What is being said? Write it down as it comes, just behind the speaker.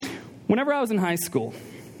Whenever I was in high school,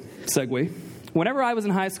 Whenever I was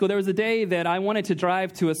in high school, there was a day that I wanted to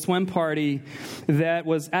drive to a swim party that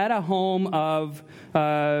was at a home of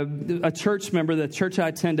a church member, the church I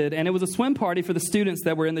attended, and it was a swim party for the students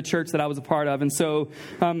that were in the church that I was a part of. And so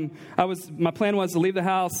my plan was to leave the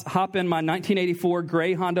house, hop in my 1984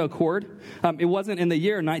 gray Honda Accord. It wasn't in the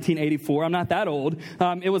year 1984. I'm not that old.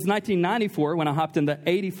 It was 1994 when I hopped in the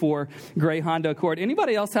 84 gray Honda Accord.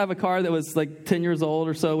 Anybody else have a car that was like 10 years old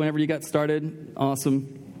or so whenever you got started?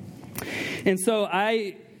 Awesome. And so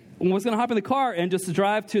I was going to hop in the car and just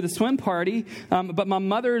drive to the swim party, but my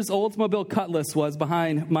mother's Oldsmobile Cutlass was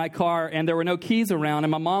behind my car, and there were no keys around,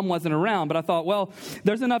 and my mom wasn't around. But I thought, well,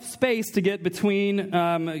 there's enough space to get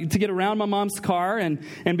around my mom's car and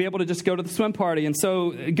be able to just go to the swim party. And so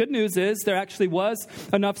good news is there actually was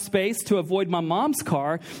enough space to avoid my mom's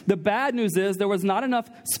car. The bad news is there was not enough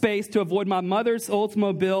space to avoid my mother's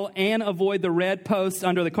Oldsmobile and avoid the red post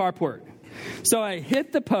under the carport. So I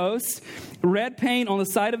hit the post, red paint on the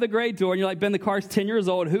side of the gray door, and you're like, Ben, the car's 10 years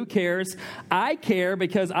old. Who cares? I care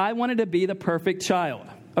because I wanted to be the perfect child.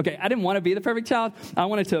 Okay, I didn't want to be the perfect child. I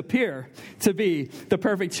wanted to appear to be the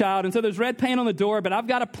perfect child. And so there's red paint on the door, but I've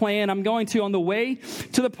got a plan. I'm going to, on the way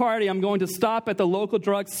to the party, I'm going to stop at the local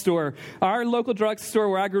drugstore. Our local drugstore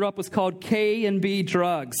where I grew up was called K&B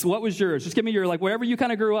Drugs. What was yours? Just give me your, wherever you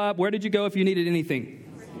kind of grew up, where did you go if you needed anything?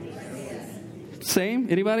 Same?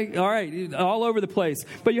 Anybody? All right. All over the place.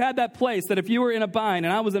 But you had that place that if you were in a bind,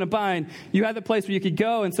 and I was in a bind, you had the place where you could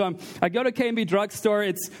go. And so I go to K&B Drugstore.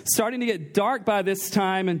 It's starting to get dark by this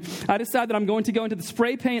time. And I decide that I'm going to go into the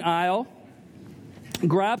spray paint aisle,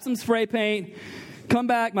 grab some spray paint, come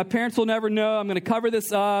back. My parents will never know. I'm going to cover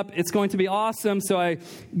this up. It's going to be awesome. So I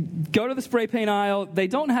go to the spray paint aisle. They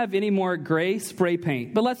don't have any more gray spray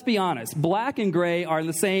paint. But let's be honest. Black and gray are in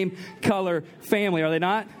the same color family, are they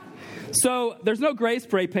not? So there's no gray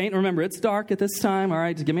spray paint. Remember, it's dark at this time. All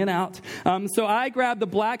right, just give me an out. So I grab the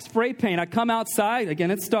black spray paint. I come outside.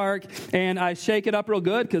 Again, it's dark. And I shake it up real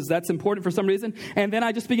good because that's important for some reason. And then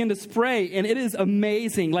I just begin to spray. And it is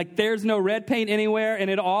amazing. There's no red paint anywhere. And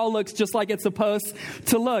it all looks just like it's supposed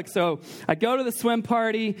to look. So I go to the swim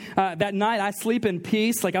party. That night, I sleep in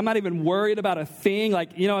peace. I'm not even worried about a thing.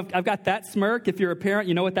 I've got that smirk. If you're a parent,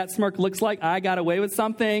 you know what that smirk looks like. I got away with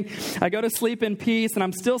something. I go to sleep in peace. And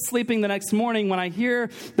I'm still sleeping the next morning when I hear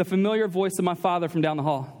the familiar voice of my father from down the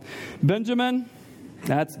hall. Benjamin,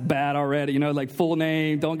 that's bad already. Full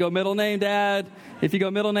name. Don't go middle name, Dad. If you go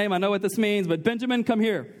middle name, I know what this means. But Benjamin, come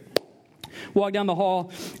here. Walk down the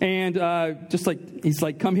hall and he's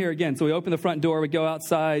like, come here again. So we open the front door. We go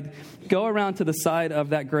outside, go around to the side of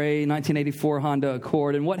that gray 1984 Honda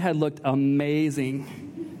Accord. And what had looked amazing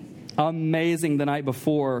the night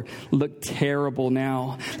before looked terrible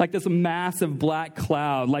now. This massive black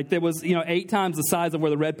cloud. There was, 8 times the size of where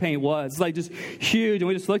the red paint was. Just huge. And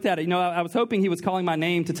we just looked at it. I was hoping he was calling my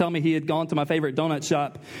name to tell me he had gone to my favorite donut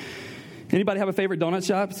shop. Anybody have a favorite donut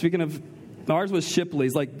shop? Speaking of, ours was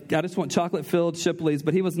Shipley's. I just want chocolate-filled Shipley's.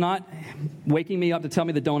 But he was not waking me up to tell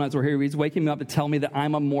me the donuts were here. He was waking me up to tell me that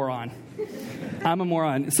I'm a moron. I'm a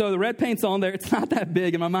moron. So the red paint's on there. It's not that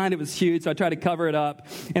big. In my mind, it was huge. So I tried to cover it up.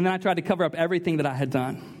 And then I tried to cover up everything that I had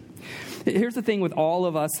done. Here's the thing with all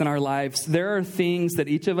of us in our lives. There are things that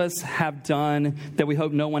each of us have done that we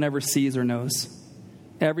hope no one ever sees or knows.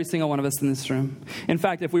 Every single one of us in this room. In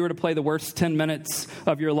fact, if we were to play the worst 10 minutes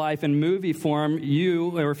of your life in movie form,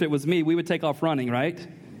 you, or if it was me, we would take off running, right?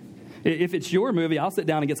 If it's your movie, I'll sit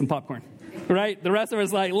down and get some popcorn, right? The rest of us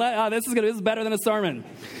this is better than a sermon,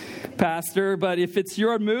 Pastor. But if it's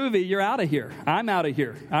your movie, you're out of here. I'm out of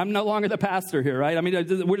here. I'm no longer the pastor here, right?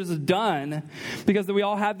 We're just done because we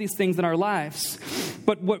all have these things in our lives.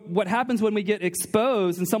 But what happens when we get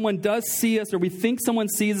exposed and someone does see us, or we think someone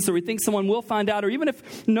sees us, or we think someone will find out, or even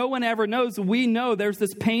if no one ever knows, we know there's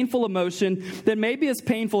this painful emotion that may be as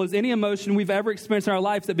painful as any emotion we've ever experienced in our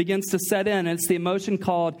lives that begins to set in. And it's the emotion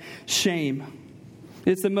called shame.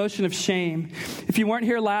 It's the emotion of shame. If you weren't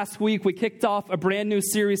here last week, we kicked off a brand new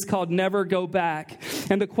series called Never Go Back.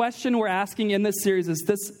 And the question we're asking in this series is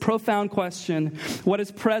this profound question: what is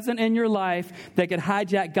present in your life that could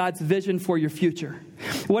hijack God's vision for your future?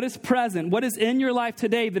 What is present? What is in your life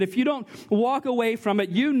today that if you don't walk away from it,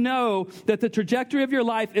 you know that the trajectory of your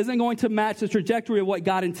life isn't going to match the trajectory of what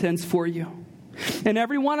God intends for you? And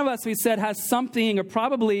every one of us, we said, has something, or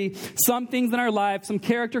probably some things in our life, some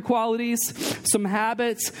character qualities, some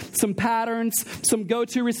habits, some patterns, some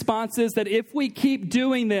go-to responses that if we keep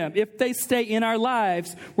doing them, if they stay in our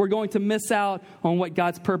lives, we're going to miss out on what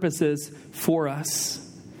God's purpose is for us.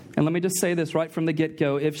 And let me just say this right from the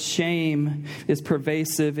get-go. If shame is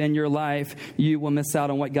pervasive in your life, you will miss out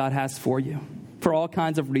on what God has for you. for all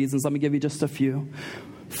kinds of reasons. Let me give you just a few.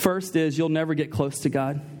 First is you'll never get close to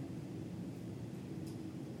God.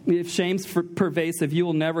 If shame's pervasive, you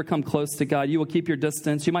will never come close to God. You will keep your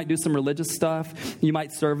distance. You might do some religious stuff. You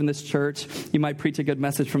might serve in this church. You might preach a good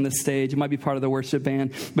message from this stage. You might be part of the worship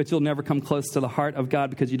band, but you'll never come close to the heart of God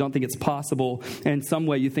because you don't think it's possible. And in some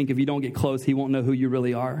way, you think if you don't get close, he won't know who you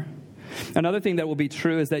really are. Another thing that will be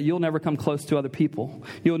true is that you'll never come close to other people.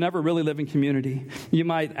 You'll never really live in community. You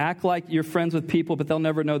might act like you're friends with people, but they'll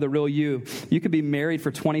never know the real you. You could be married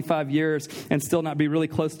for 25 years and still not be really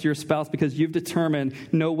close to your spouse because you've determined,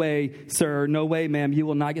 no way, sir, no way, ma'am, you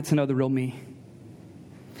will not get to know the real me.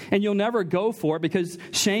 And you'll never go for it because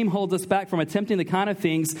shame holds us back from attempting the kind of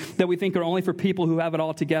things that we think are only for people who have it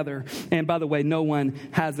all together. And by the way, no one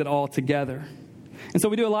has it all together. And so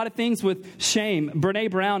we do a lot of things with shame.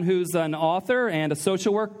 Brene Brown, who's an author and a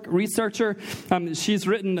social work researcher, she's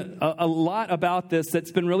written a lot about this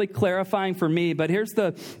that's been really clarifying for me. But here's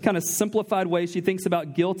the kind of simplified way she thinks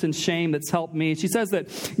about guilt and shame that's helped me. She says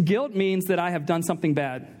that guilt means that I have done something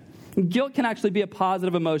bad. Guilt can actually be a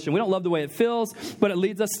positive emotion. We don't love the way it feels, but it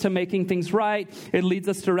leads us to making things right. It leads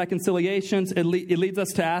us to reconciliations. It leads us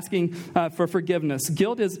to asking for forgiveness.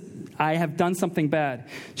 Guilt is, I have done something bad.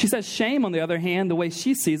 She says shame, on the other hand, the way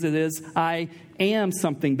she sees it is, I am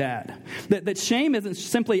something bad. That shame isn't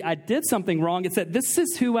simply I did something wrong. It's that this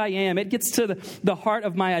is who I am. It gets to the heart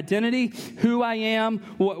of my identity, who I am,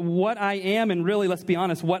 what I am, and really, let's be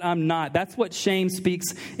honest, what I'm not. That's what shame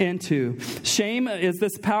speaks into. Shame is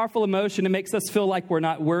this powerful emotion. It makes us feel like we're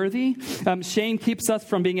not worthy. Shame keeps us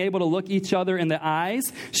from being able to look each other in the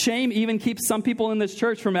eyes. Shame even keeps some people in this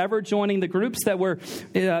church from ever joining the groups that we're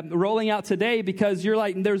rolling out today because you're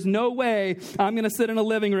like, there's no way I'm going to sit in a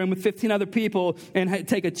living room with 15 other people and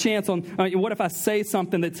take a chance on what if I say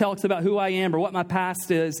something that talks about who I am or what my past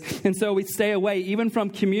is. And so we stay away even from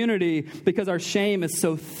community because our shame is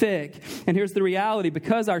so thick. And here's the reality.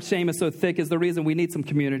 Because our shame is so thick is the reason we need some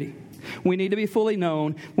community. We need to be fully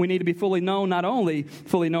known. We need to be fully known, not only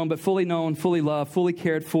fully known, but fully known, fully loved, fully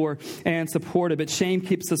cared for, and supported. But shame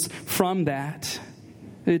keeps us from that.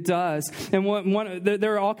 It does. And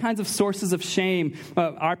there are all kinds of sources of shame.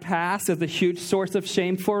 Our past is a huge source of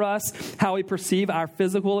shame for us. How we perceive our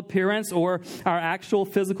physical appearance or our actual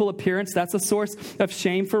physical appearance, that's a source of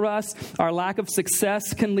shame for us. Our lack of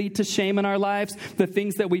success can lead to shame in our lives. The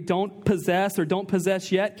things that we don't possess or don't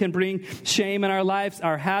possess yet can bring shame in our lives.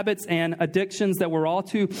 Our habits and addictions that we're all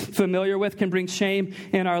too familiar with can bring shame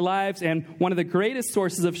in our lives. And one of the greatest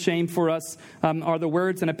sources of shame for us are the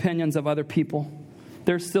words and opinions of other people.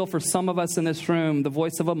 There's still, for some of us in this room, the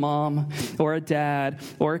voice of a mom or a dad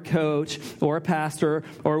or a coach or a pastor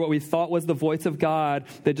or what we thought was the voice of God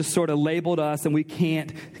that just sort of labeled us, and we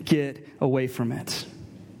can't get away from it.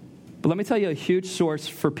 But let me tell you a huge source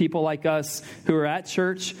for people like us who are at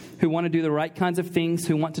church, who want to do the right kinds of things,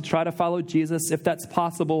 who want to try to follow Jesus, if that's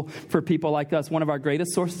possible for people like us. One of our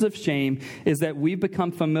greatest sources of shame is that we've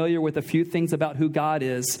become familiar with a few things about who God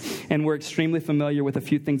is, and we're extremely familiar with a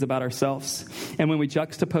few things about ourselves. And when we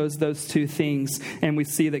juxtapose those two things and we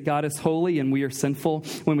see that God is holy and we are sinful,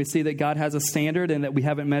 when we see that God has a standard and that we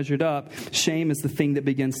haven't measured up, shame is the thing that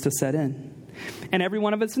begins to set in. And every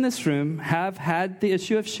one of us in this room have had the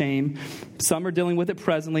issue of shame. Some are dealing with it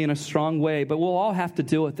presently in a strong way, but we'll all have to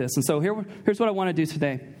deal with this. And so here's what I want to do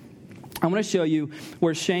today. I want to show you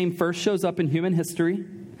where shame first shows up in human history.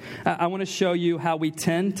 I want to show you how we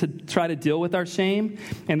tend to try to deal with our shame.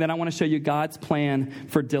 And then I want to show you God's plan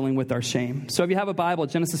for dealing with our shame. So if you have a Bible,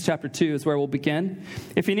 Genesis chapter 2 is where we'll begin.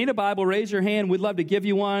 If you need a Bible, raise your hand. We'd love to give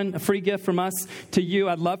you one, a free gift from us to you.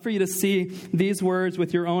 I'd love for you to see these words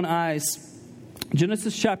with your own eyes.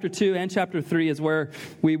 Genesis chapter 2 and chapter 3 is where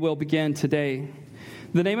we will begin today.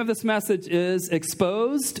 The name of this message is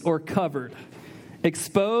Exposed or Covered.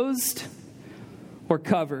 Exposed or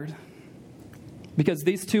Covered. Because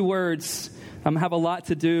these two words have a lot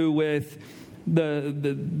to do with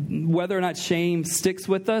the whether or not shame sticks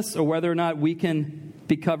with us or whether or not we can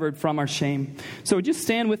be covered from our shame. So would you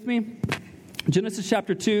stand with me? Genesis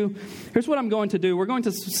chapter 2. Here's what I'm going to do. We're going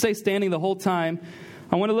to stay standing the whole time.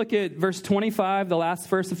 I want to look at verse 25, the last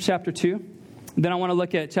verse of chapter 2. Then I want to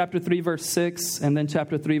look at chapter 3, verse 6, and then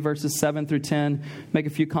chapter 3, verses 7 through 10, make a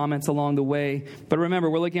few comments along the way. But remember,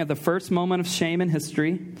 we're looking at the first moment of shame in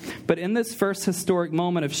history. But in this first historic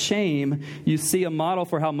moment of shame, you see a model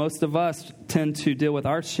for how most of us tend to deal with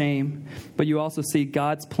our shame. But you also see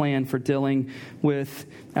God's plan for dealing with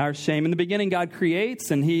our shame. In the beginning, God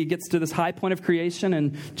creates, and he gets to this high point of creation.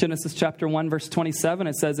 In Genesis chapter 1, verse 27,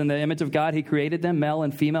 it says, in the image of God, he created them, male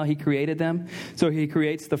and female, he created them. So he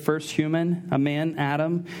creates the first human, man,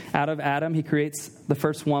 Adam. Out of Adam, he creates the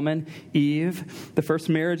first woman, Eve. The first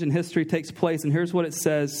marriage in history takes place. And here's what it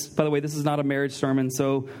says. By the way, this is not a marriage sermon,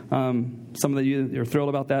 so some of you are thrilled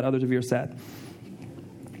about that. Others of you are sad.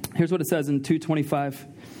 Here's what it says in 2:25.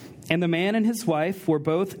 And the man and his wife were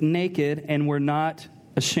both naked and were not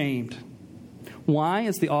ashamed. Why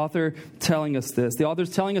is the author telling us this? The author's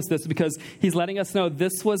telling us this because he's letting us know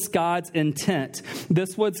this was God's intent.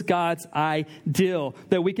 This was God's ideal,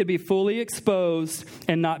 that we could be fully exposed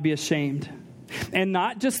and not be ashamed. And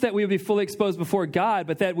not just that we would be fully exposed before God,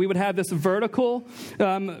 but that we would have this vertical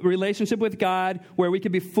relationship with God where we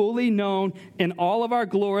could be fully known in all of our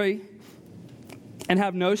glory and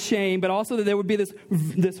have no shame, but also that there would be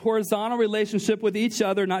this horizontal relationship with each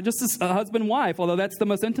other, not just as a husband-wife, although that's the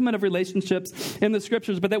most intimate of relationships in the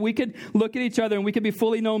Scriptures, but that we could look at each other and we could be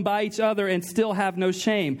fully known by each other and still have no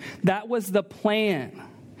shame. That was the plan.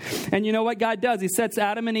 And you know what God does? He sets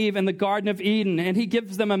Adam and Eve in the Garden of Eden, and he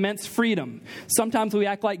gives them immense freedom. Sometimes we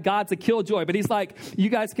act like God's a killjoy, but he's like, you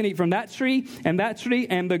guys can eat from that tree, and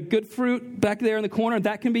the good fruit back there in the corner,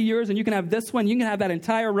 that can be yours, and you can have this one, you can have that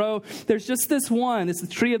entire row. There's just this one. It's the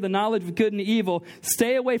tree of the knowledge of good and evil.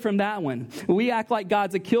 Stay away from that one. We act like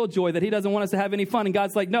God's a killjoy, that he doesn't want us to have any fun, and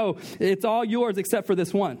God's like, no, it's all yours except for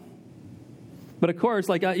this one. But of course,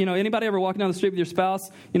 like, anybody ever walking down the street with your spouse?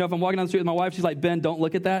 If I'm walking down the street with my wife, she's like, Ben, don't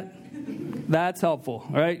look at that. That's helpful,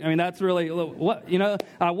 right? I mean, that's really,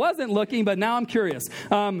 I wasn't looking, but now I'm curious.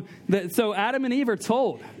 So Adam and Eve are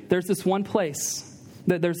told there's this one place,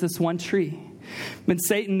 that there's this one tree. And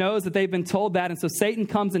Satan knows that they've been told that. And so Satan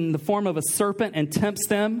comes in the form of a serpent and tempts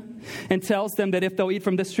them and tells them that if they'll eat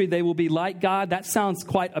from this tree, they will be like God. That sounds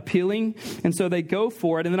quite appealing. And so they go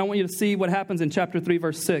for it. And then I want you to see what happens in chapter 3,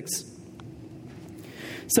 verse 6.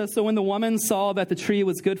 So when the woman saw that the tree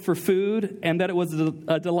was good for food, and that it was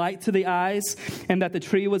a delight to the eyes, and that the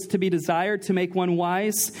tree was to be desired to make one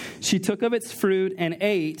wise, she took of its fruit and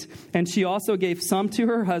ate, and she also gave some to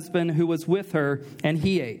her husband who was with her, and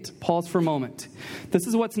he ate. Pause for a moment. This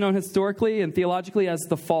is what's known historically and theologically as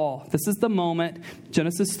the fall. This is the moment,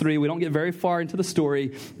 Genesis 3, we don't get very far into the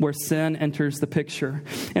story, where sin enters the picture.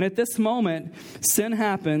 And at this moment, sin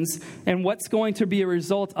happens, and what's going to be a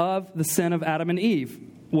result of the sin of Adam and Eve?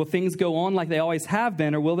 Will things go on like they always have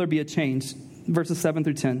been, or will there be a change? Verses 7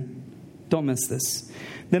 through 10. Don't miss this.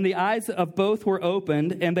 Then the eyes of both were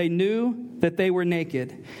opened, and they knew that they were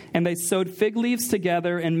naked. And they sewed fig leaves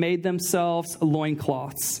together and made themselves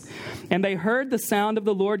loincloths. And they heard the sound of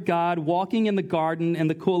the Lord God walking in the garden in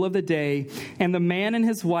the cool of the day. And the man and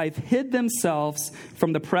his wife hid themselves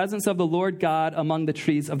from the presence of the Lord God among the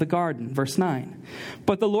trees of the garden. Verse 9.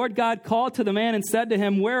 But the Lord God called to the man and said to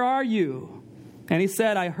him, "Where are you?" And he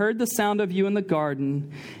said, "I heard the sound of you in the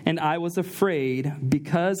garden, and I was afraid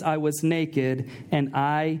because I was naked, and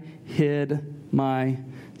I hid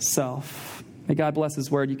myself." May God bless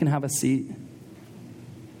his word. You can have a seat.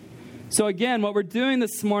 So again, what we're doing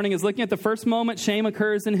this morning is looking at the first moment shame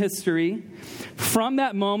occurs in history. From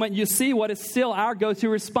that moment, you see what is still our go-to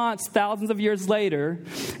response thousands of years later.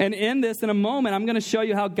 And in a moment, I'm going to show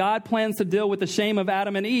you how God plans to deal with the shame of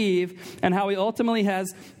Adam and Eve, and how he ultimately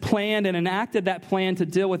has planned and enacted that plan to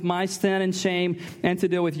deal with my sin and shame, and to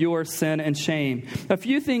deal with your sin and shame. A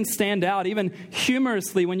few things stand out, even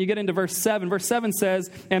humorously, when you get into verse 7. Verse 7 says,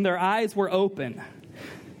 "And their eyes were open."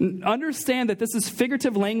 Understand that this is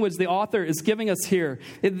figurative language the author is giving us here.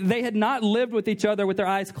 They had not lived with each other with their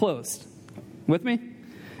eyes closed. With me?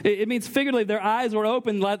 It means figuratively, their eyes were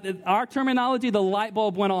open. Our terminology, the light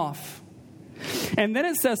bulb went off. And then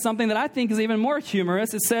it says something that I think is even more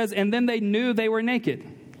humorous. It says, "And then they knew they were naked."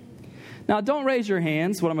 Now, don't raise your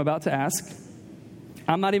hands, what I'm about to ask.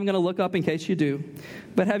 I'm not even going to look up in case you do.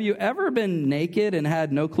 But have you ever been naked and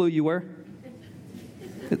had no clue you were?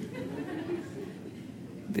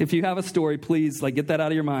 If you have a story, please get that out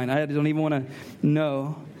of your mind. I don't even want to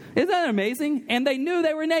know. Isn't that amazing? And they knew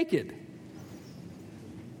they were naked.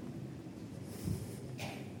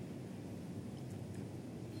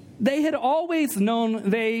 They had always known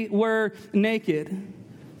they were naked,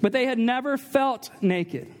 but they had never felt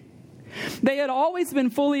naked. They had always been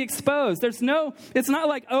fully exposed. It's not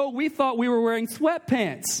like, we thought we were wearing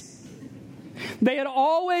sweatpants. They had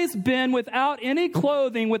always been without any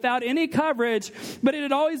clothing, without any coverage, but it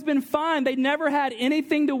had always been fine. They never had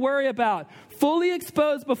anything to worry about. Fully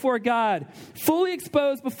exposed before God, fully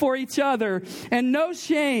exposed before each other, and no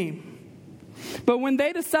shame. But when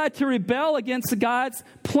they decide to rebel against God's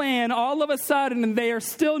plan, all of a sudden they are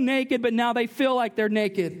still naked, but now they feel like they're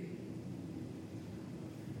naked.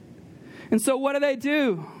 And so what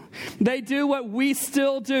do? They do what we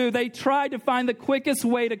still do. They try to find the quickest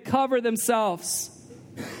way to cover themselves.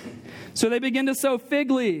 So they begin to sew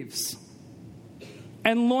fig leaves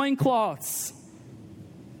and loincloths.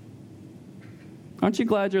 Aren't you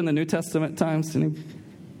glad you're in the New Testament times?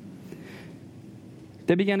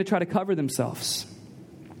 They began to try to cover themselves.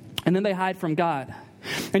 And then they hide from God.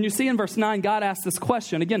 And you see in verse 9, God asks this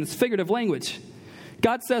question. Again, it's figurative language.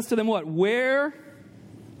 God says to them what? Where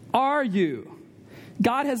are you?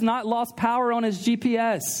 God has not lost power on his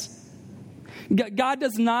GPS. God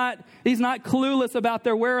does not, he's not clueless about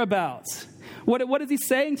their whereabouts. What is he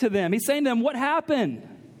saying to them? He's saying to them, what happened?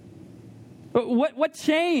 What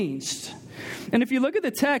changed? And if you look at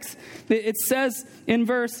the text, it says in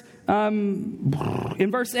verse 8,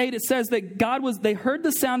 it says that they heard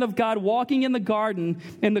the sound of God walking in the garden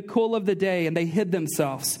in the cool of the day, and they hid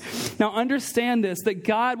themselves. Now understand this, that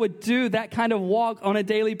God would do that kind of walk on a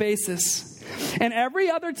daily basis. And every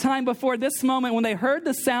other time before this moment, when they heard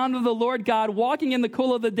the sound of the Lord God walking in the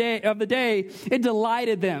cool of the day, it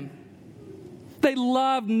delighted them. They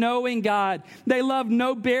loved knowing God. They loved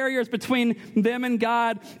no barriers between them and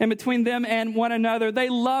God and between them and one another. They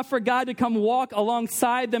loved for God to come walk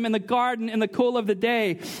alongside them in the garden in the cool of the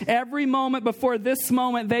day. Every moment before this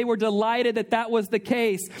moment, they were delighted that was the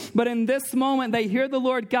case. But in this moment, they hear the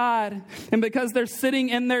Lord God, and because they're sitting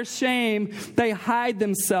in their shame, they hide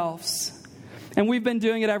themselves. And we've been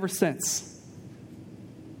doing it ever since.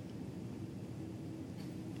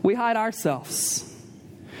 We hide ourselves.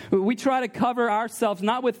 We try to cover ourselves,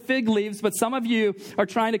 not with fig leaves, but some of you are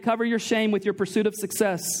trying to cover your shame with your pursuit of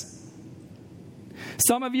success.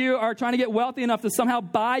 Some of you are trying to get wealthy enough to somehow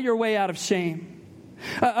buy your way out of shame.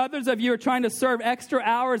 Others of you are trying to serve extra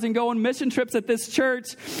hours and go on mission trips at this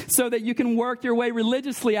church so that you can work your way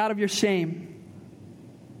religiously out of your shame.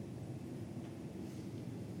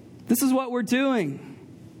 This is what we're doing.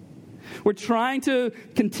 We're trying to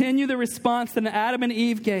continue the response that Adam and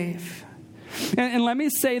Eve gave. And let me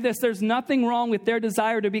say this, there's nothing wrong with their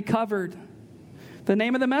desire to be covered. The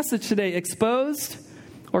name of the message today, exposed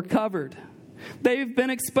or covered. They've been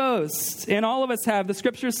exposed, and all of us have. The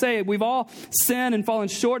scriptures say we've all sinned and fallen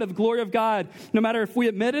short of the glory of God. No matter if we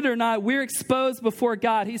admit it or not, we're exposed before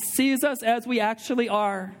God. He sees us as we actually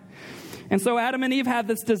are. And so Adam and Eve have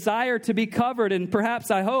this desire to be covered, and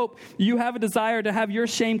perhaps, I hope, you have a desire to have your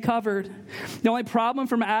shame covered. The only problem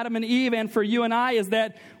from Adam and Eve and for you and I is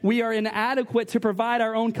that we are inadequate to provide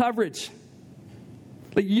our own coverage.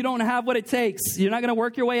 Like, you don't have what it takes. You're not going to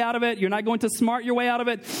work your way out of it. You're not going to smart your way out of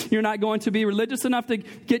it. You're not going to be religious enough to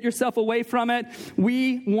get yourself away from it.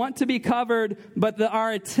 We want to be covered, but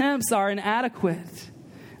our attempts are inadequate.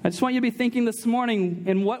 I just want you to be thinking this morning,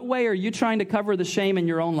 in what way are you trying to cover the shame in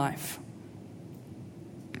your own life?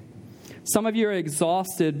 Some of you are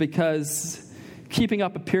exhausted because keeping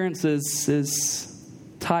up appearances is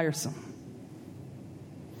tiresome.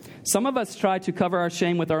 Some of us try to cover our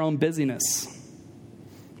shame with our own busyness,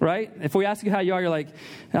 right? If we ask you how you are, you're like,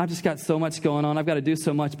 I've just got so much going on. I've got to do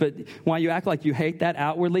so much. But while you act like you hate that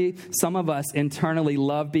outwardly, some of us internally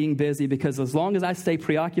love being busy because as long as I stay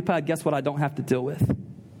preoccupied, guess what I don't have to deal with?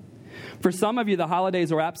 For some of you, the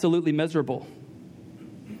holidays were absolutely miserable.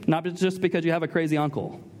 Not just because you have a crazy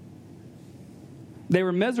uncle. They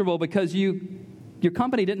were miserable because your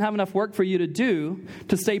company didn't have enough work for you to do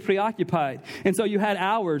to stay preoccupied. And so you had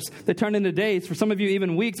hours that turned into days, for some of you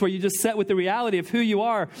even weeks, where you just sat with the reality of who you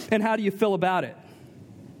are and how do you feel about it.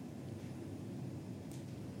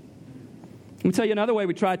 Let me tell you another way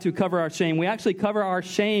we try to cover our shame. We actually cover our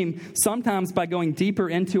shame sometimes by going deeper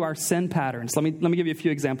into our sin patterns. Let me give you a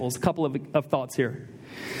few examples, a couple of thoughts here.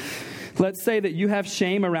 Let's say that you have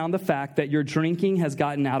shame around the fact that your drinking has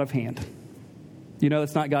gotten out of hand. You know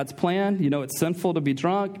it's not God's plan. You know it's sinful to be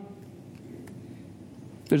drunk.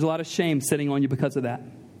 There's a lot of shame sitting on you because of that.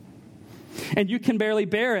 And you can barely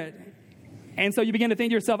bear it. And so you begin to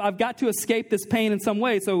think to yourself, I've got to escape this pain in some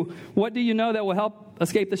way. So what do you know that will help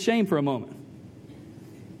escape the shame for a moment?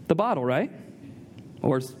 The bottle, right?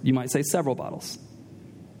 Or you might say several bottles.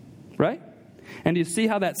 Right? And you see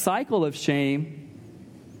how that cycle of shame,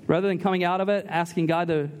 rather than coming out of it, asking God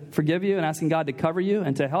to forgive you and asking God to cover you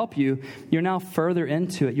and to help you, you're now further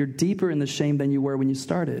into it. You're deeper in the shame than you were when you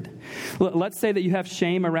started. Let's say that you have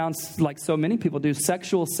shame around, like so many people do,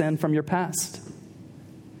 sexual sin from your past.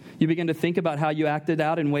 You begin to think about how you acted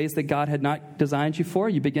out in ways that God had not designed you for.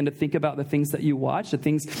 You begin to think about the things that you watched, the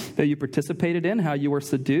things that you participated in, how you were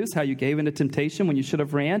seduced, how you gave into temptation when you should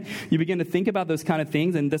have ran. You begin to think about those kind of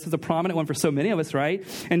things, and this is a prominent one for so many of us, right?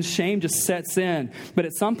 And shame just sets in. But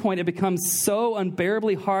at some point, it becomes so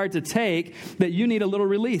unbearably hard to take that you need a little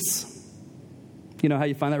release. You know how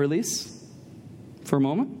you find that release? For a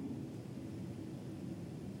moment.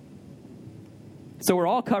 So we're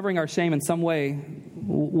all covering our shame in some way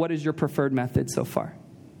what is your preferred method so far?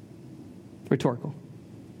 Rhetorical.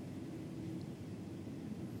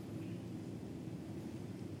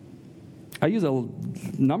 I use a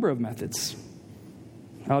number of methods.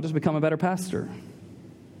 I'll just become a better pastor.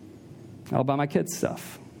 I'll buy my kids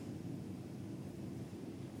stuff.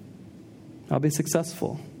 I'll be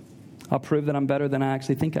successful. I'll prove that I'm better than I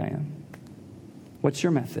actually think I am. What's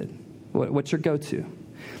your method? What's your go-to?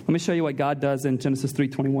 Let me show you what God does in Genesis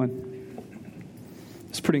 3:21.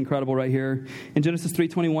 It's pretty incredible right here. In Genesis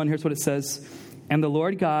 3:21, here's what it says. And the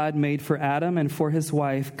Lord God made for Adam and for his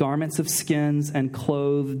wife garments of skins and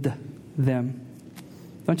clothed them.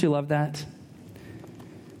 Don't you love that?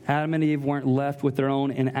 Adam and Eve weren't left with their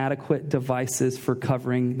own inadequate devices for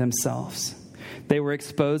covering themselves. They were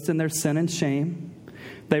exposed in their sin and shame.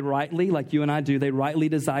 They rightly, like you and I do, they rightly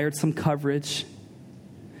desired some coverage.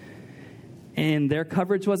 And their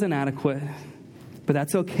coverage was inadequate. But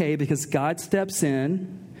that's okay because God steps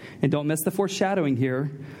in. And don't miss the foreshadowing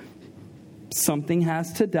here. Something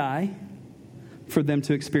has to die for them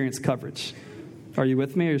to experience coverage. Are you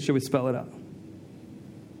with me, or should we spell it out?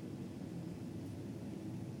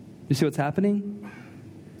 You see what's happening?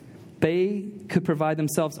 They could provide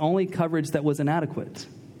themselves only coverage that was inadequate.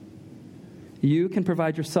 You can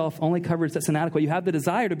provide yourself only coverage that's inadequate. You have the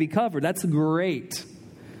desire to be covered. That's great.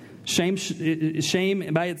 Shame,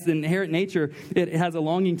 by its inherent nature, it has a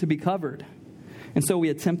longing to be covered. And so we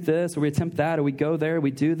attempt this, or we attempt that, or we go there,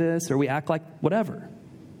 we do this, or we act like whatever.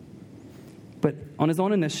 But on his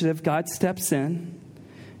own initiative, God steps in.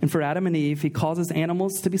 And for Adam and Eve, he causes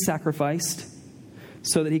animals to be sacrificed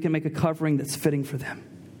so that he can make a covering that's fitting for them.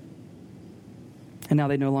 And now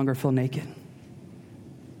they no longer feel naked.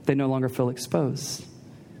 They no longer feel exposed.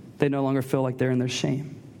 They no longer feel like they're in their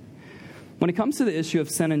shame. When it comes to the issue of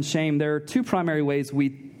sin and shame, there are two primary ways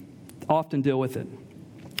we often deal with it.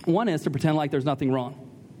 One is to pretend like there's nothing wrong,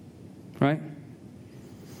 right?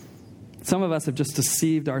 Some of us have just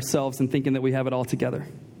deceived ourselves in thinking that we have it all together.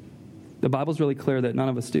 The Bible's really clear that none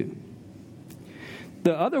of us do.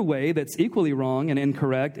 The other way that's equally wrong and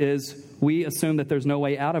incorrect is we assume that there's no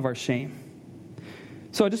way out of our shame.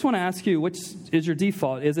 So I just want to ask you, which is your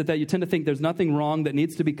default? Is it that you tend to think there's nothing wrong that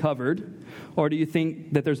needs to be covered? Or do you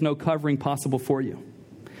think that there's no covering possible for you?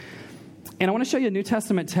 And I want to show you a New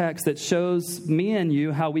Testament text that shows me and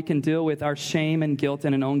you how we can deal with our shame and guilt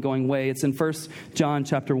in an ongoing way. It's in 1 John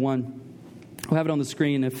chapter 1. We'll have it on the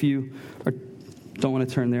screen if you don't want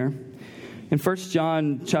to turn there. In 1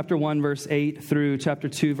 John chapter 1, verse 8 through chapter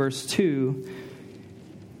 2, verse 2,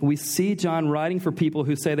 we see John writing for people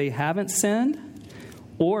who say they haven't sinned,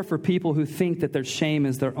 or for people who think that their shame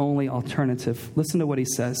is their only alternative. Listen to what he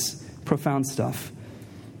says. Profound stuff.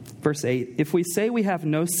 Verse 8, if we say we have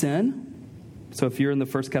no sin, so if you're in the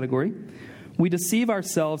first category, we deceive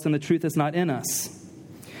ourselves and the truth is not in us.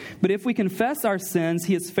 But if we confess our sins,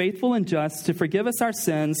 he is faithful and just to forgive us our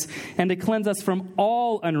sins and to cleanse us from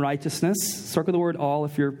all unrighteousness. Circle the word all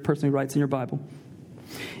if you're a person who writes in your Bible.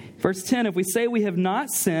 Verse 10, if we say we have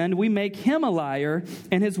not sinned, we make him a liar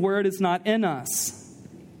and his word is not in us.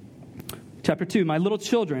 Chapter 2, my little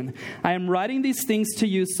children, I am writing these things to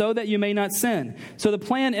you so that you may not sin. So the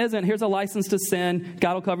plan isn't, here's a license to sin,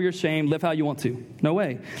 God will cover your shame, live how you want to. No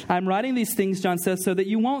way. I'm writing these things, John says, so that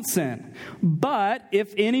you won't sin. But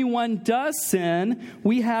if anyone does sin,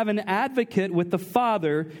 we have an advocate with the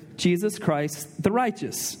Father, Jesus Christ, the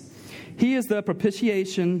righteous. He is the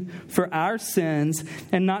propitiation for our sins,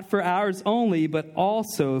 and not for ours only, but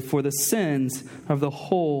also for the sins of the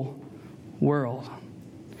whole world.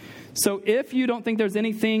 So if you don't think there's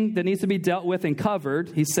anything that needs to be dealt with and covered,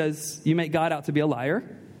 he says you make God out to be a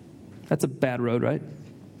liar. That's a bad road, right?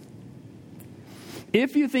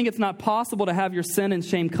 If you think it's not possible to have your sin and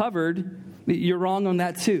shame covered, you're wrong on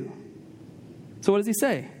that too. So what does he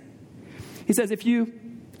say? He says if you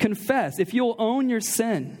confess, if you'll own your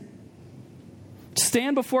sin,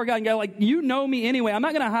 stand before God and go like, you know me anyway. I'm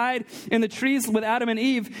not going to hide in the trees with Adam and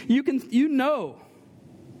Eve. You know.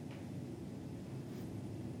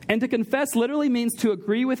 And to confess literally means to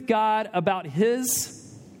agree with God about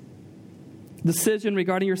his decision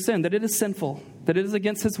regarding your sin, that it is sinful, that it is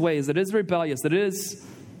against his ways, that it is rebellious, that it is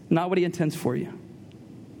not what he intends for you.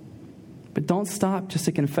 But don't stop just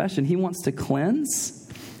at confession. He wants to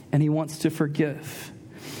cleanse and he wants to forgive.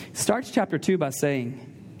 He starts chapter 2 by saying,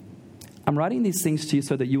 I'm writing these things to you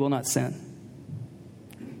so that you will not sin.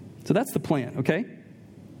 So that's the plan, okay?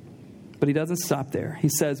 But he doesn't stop there. He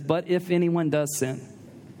says, but if anyone does sin.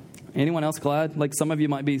 Anyone else glad? Like some of you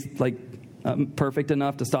might be like perfect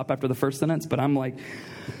enough to stop after the first sentence, but I'm like,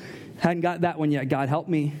 hadn't got that one yet. God help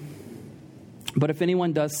me. But if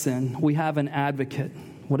anyone does sin, we have an advocate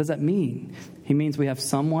What does that mean? He means we have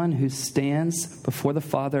someone who stands before the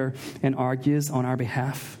Father and argues on our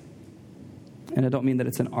behalf. And I don't mean that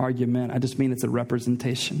it's an argument. I just mean it's a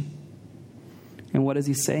representation. And what is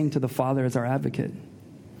he saying to the Father as our advocate?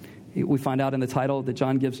 We find out in the title that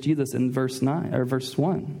John gives Jesus in verse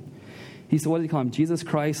 1. He said, what did he call him? Jesus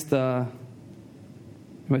Christ the...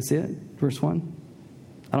 Do I see it? Verse 1?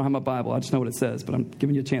 I don't have my Bible. I just know what it says, but I'm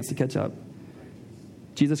giving you a chance to catch up.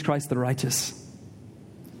 Jesus Christ the righteous.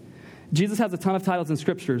 Jesus has a ton of titles in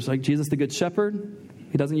scriptures, like Jesus the Good Shepherd.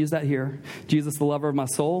 He doesn't use that here. Jesus the lover of my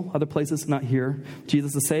soul. Other places, not here.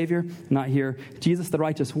 Jesus the Savior, not here. Jesus the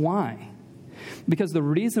righteous. Why? Because the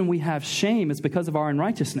reason we have shame is because of our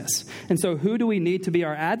unrighteousness. And so who do we need to be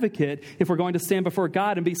our advocate if we're going to stand before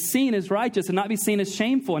God and be seen as righteous and not be seen as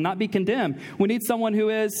shameful and not be condemned? We need someone who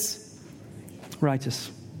is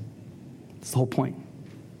righteous. That's the whole point.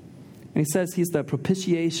 And he says he's the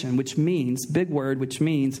propitiation, which means, big word, which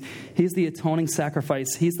means he's the atoning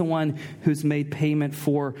sacrifice. He's the one who's made payment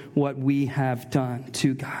for what we have done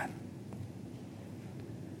to God.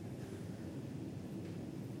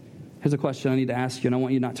 Here's a question I need to ask you, and I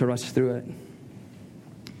want you not to rush through it.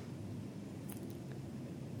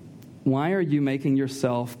 Why are you making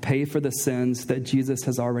yourself pay for the sins that Jesus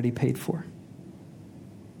has already paid for?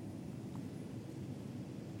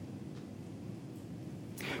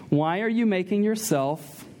 Why are you making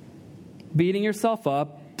yourself, beating yourself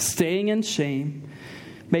up, staying in shame,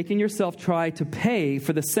 making yourself try to pay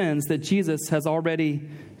for the sins that Jesus has already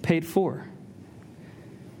paid for?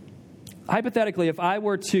 Hypothetically, if I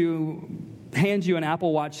were to hand you an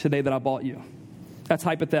Apple Watch today that I bought you, that's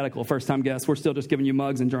hypothetical, first-time guess. We're still just giving you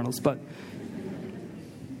mugs and journals. But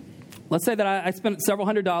let's say that I spent several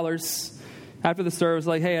 $100s after the service,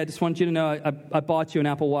 like, hey, I just want you to know I bought you an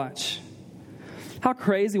Apple Watch. How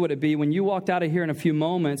crazy would it be when you walked out of here in a few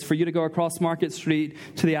moments for you to go across Market Street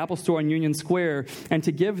to the Apple Store in Union Square and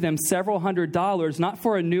to give them several $100s, not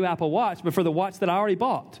for a new Apple Watch, but for the watch that I already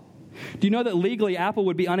bought? Do you know that legally Apple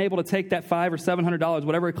would be unable to take that $500 or $700,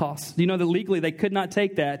 whatever it costs? Do you know that legally they could not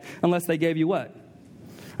take that unless they gave you what?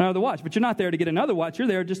 Another watch. But you're not there to get another watch. You're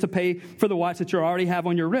there just to pay for the watch that you already have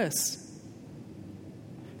on your wrist.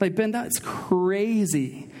 Like, Ben, that's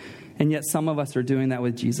crazy. And yet some of us are doing that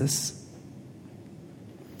with Jesus.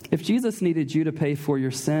 If Jesus needed you to pay for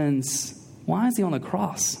your sins, why is he on the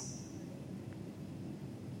cross?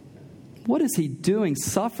 What is he doing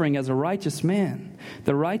suffering as a righteous man,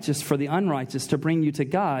 the righteous for the unrighteous, to bring you to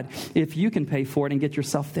God if you can pay for it and get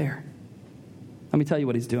yourself there? Let me tell you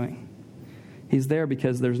what he's doing. He's there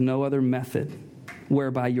because there's no other method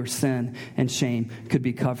whereby your sin and shame could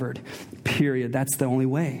be covered. Period. That's the only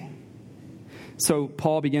way. So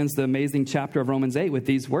Paul begins the amazing chapter of Romans 8 with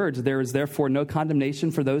these words. There is therefore no condemnation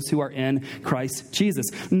for those who are in Christ Jesus.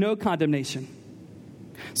 No condemnation.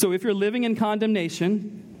 So if you're living in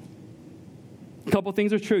condemnation, a couple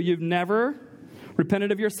things are true. You've never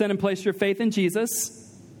repented of your sin and placed your faith in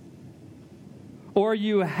Jesus. Or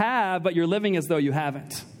you have, but you're living as though you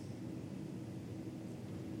haven't.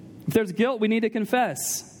 If there's guilt, we need to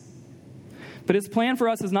confess. But his plan for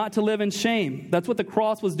us is not to live in shame. That's what the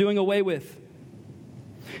cross was doing away with.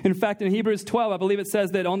 In fact, in Hebrews 12, I believe it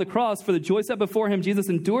says that on the cross, for the joy set before him, Jesus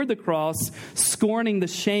endured the cross, scorning the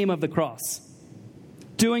shame of the cross,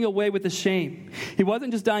 doing away with the shame. He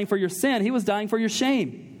wasn't just dying for your sin, he was dying for your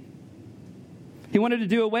shame. He wanted to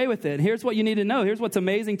do away with it. Here's what you need to know. Here's what's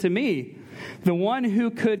amazing to me. The one who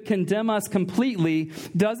could condemn us completely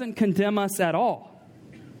doesn't condemn us at all.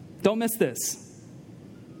 Don't miss this.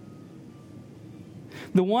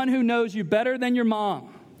 The one who knows you better than your mom,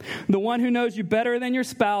 the one who knows you better than your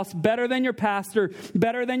spouse, better than your pastor,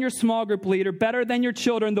 better than your small group leader, better than your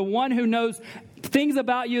children, the one who knows things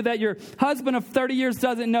about you that your husband of 30 years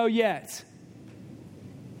doesn't know yet,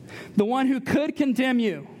 the one who could condemn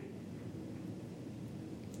you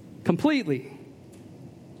completely,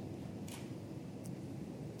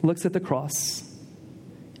 looks at the cross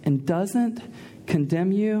and doesn't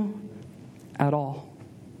condemn you at all.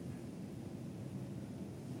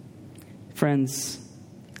 Friends,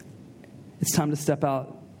 it's time to step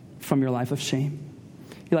out from your life of shame.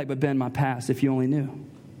 You're like, but Ben, my past, if you only knew.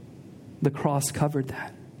 The cross covered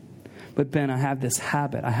that. But Ben, I have this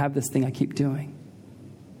habit. I have this thing I keep doing.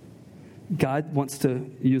 God wants to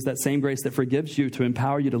use that same grace that forgives you to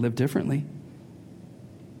empower you to live differently.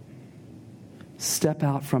 Step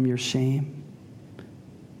out from your shame.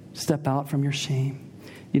 Step out from your shame.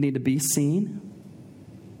 You need to be seen.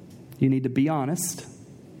 You need to be honest.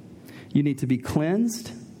 You need to be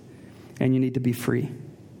cleansed. And you need to be free.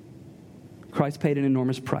 Christ paid an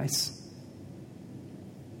enormous price.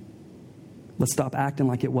 Let's stop acting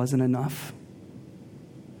like it wasn't enough.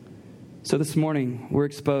 So this morning, we're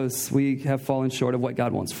exposed. We have fallen short of what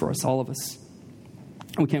God wants for us, all of us.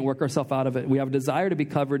 We can't work ourselves out of it. We have a desire to be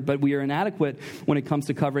covered, but we are inadequate when it comes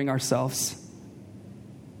to covering ourselves.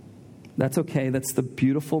 That's okay. That's the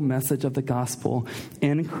beautiful message of the gospel.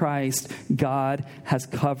 In Christ, God has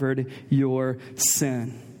covered your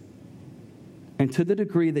sin. And to the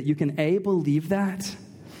degree that you can A, believe that,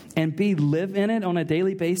 and B, live in it on a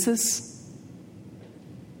daily basis,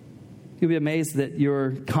 you'll be amazed that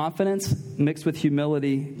your confidence mixed with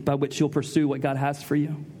humility by which you'll pursue what God has for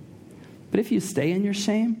you. But if you stay in your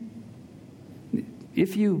shame,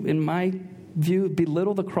 if you, in my view,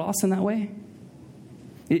 belittle the cross in that way,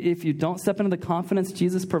 if you don't step into the confidence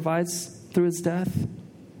Jesus provides through his death,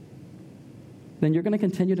 then you're going to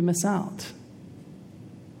continue to miss out.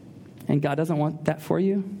 And God doesn't want that for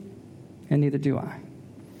you, and neither do I.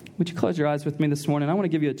 Would you close your eyes with me this morning? I want to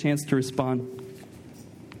give you a chance to respond.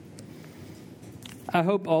 I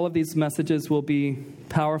hope all of these messages will be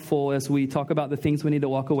powerful as we talk about the things we need to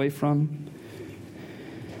walk away from.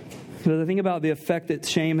 As I think about the effect that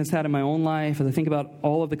shame has had in my own life, as I think about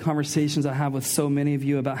all of the conversations I have with so many of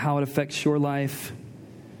you about how it affects your life,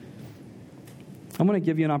 I'm going to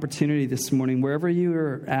give you an opportunity this morning, wherever you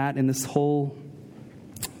are at in this whole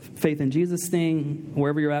faith in Jesus thing,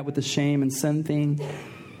 wherever you're at with the shame and sin thing.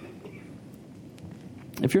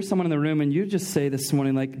 If you're someone in the room and you just say this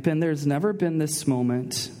morning, like, Ben, there's never been this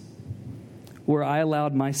moment where I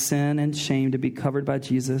allowed my sin and shame to be covered by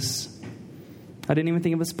Jesus. I didn't even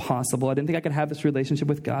think it was possible. I didn't think I could have this relationship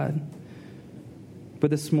with God.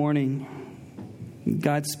 But this morning,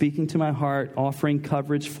 God's speaking to my heart, offering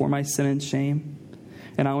coverage for my sin and shame.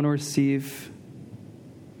 And I want to receive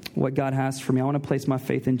what God has for me. I want to place my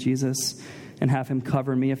faith in Jesus and have him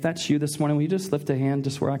cover me. If that's you this morning, will you just lift a hand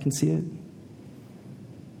just where I can see it?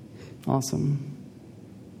 Awesome.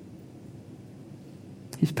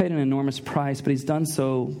 He's paid an enormous price, but he's done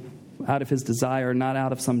so out of his desire, not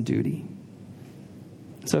out of some duty.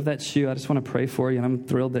 So if that's you, I just want to pray for you, and I'm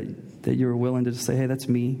thrilled that you're willing to just say, hey, that's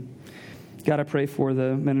me. God, I pray for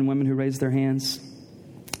the men and women who raised their hands.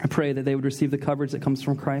 I pray that they would receive the coverage that comes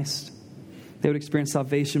from Christ. They would experience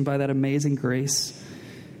salvation by that amazing grace.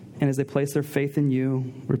 And as they place their faith in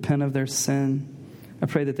you, repent of their sin, I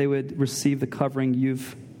pray that they would receive the covering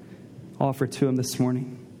you've offered to them this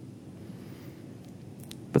morning.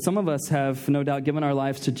 But some of us have no doubt given our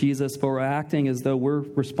lives to Jesus, but we're acting as though we're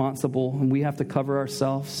responsible and we have to cover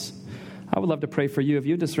ourselves. I would love to pray for you. If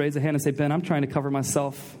you just raise a hand and say, Ben, I'm trying to cover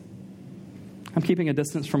myself. I'm keeping a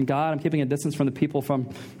distance from God. I'm keeping a distance from the people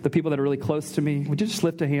that are really close to me. Would you just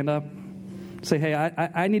lift a hand up? Say, hey,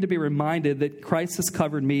 I need to be reminded that Christ has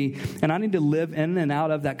covered me, and I need to live in and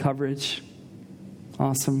out of that coverage.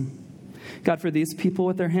 Awesome. God, for these people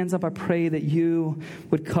with their hands up, I pray that you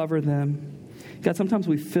would cover them. God, sometimes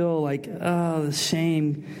we feel like, oh, the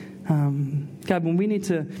shame. God, when we need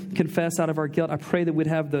to confess out of our guilt, I pray that we'd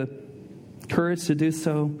have the courage to do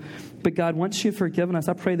so. But God, once you've forgiven us,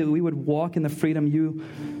 I pray that we would walk in the freedom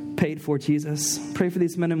you paid for, Jesus. Pray for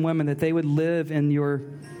these men and women that they would live in your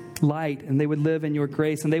light and they would live in your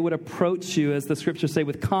grace and they would approach you, as the scriptures say,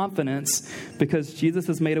 with confidence because Jesus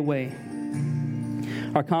has made a way.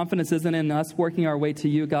 Our confidence isn't in us working our way to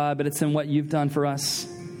you, God, but it's in what you've done for us.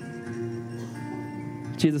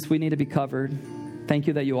 Jesus, we need to be covered. Thank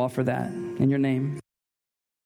you that you offer that. In your name.